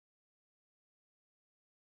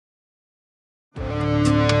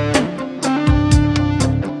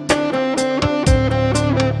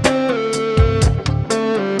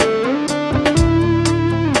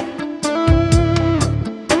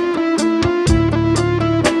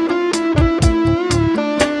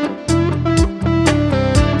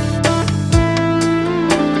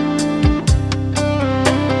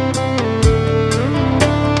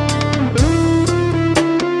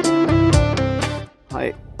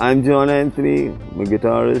I'm John Anthony, I'm a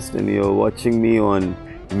guitarist, and you're watching me on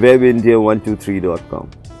webindia123.com.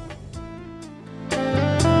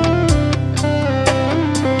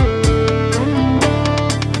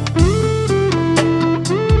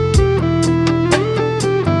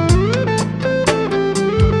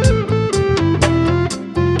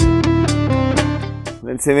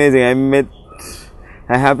 It's amazing.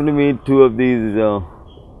 I happened to meet two of these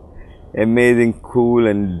amazing, cool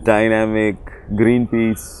and dynamic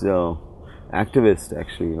Greenpeace activists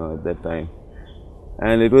actually, at that time.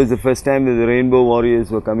 And it was the first time that the Rainbow Warriors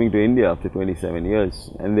were coming to India after 27 years.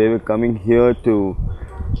 And they were coming here to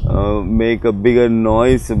make a bigger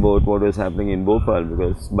noise about what was happening in Bhopal,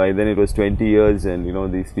 because by then it was 20 years and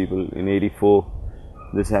these people in 84,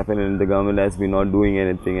 this happened and the government has been not doing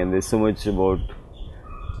anything, and there's so much about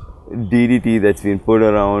DDT that's been put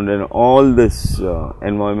around and all this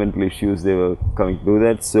environmental issues. They were coming to do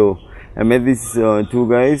that. So I met these two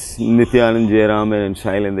guys, Nityanand Jayaraman and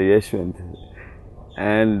Shailendra Yashwant,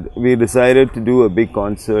 and we decided to do a big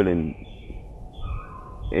concert in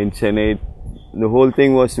Chennai. The whole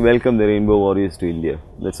thing was to welcome the Rainbow Warriors to India.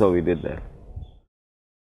 That's how we did that.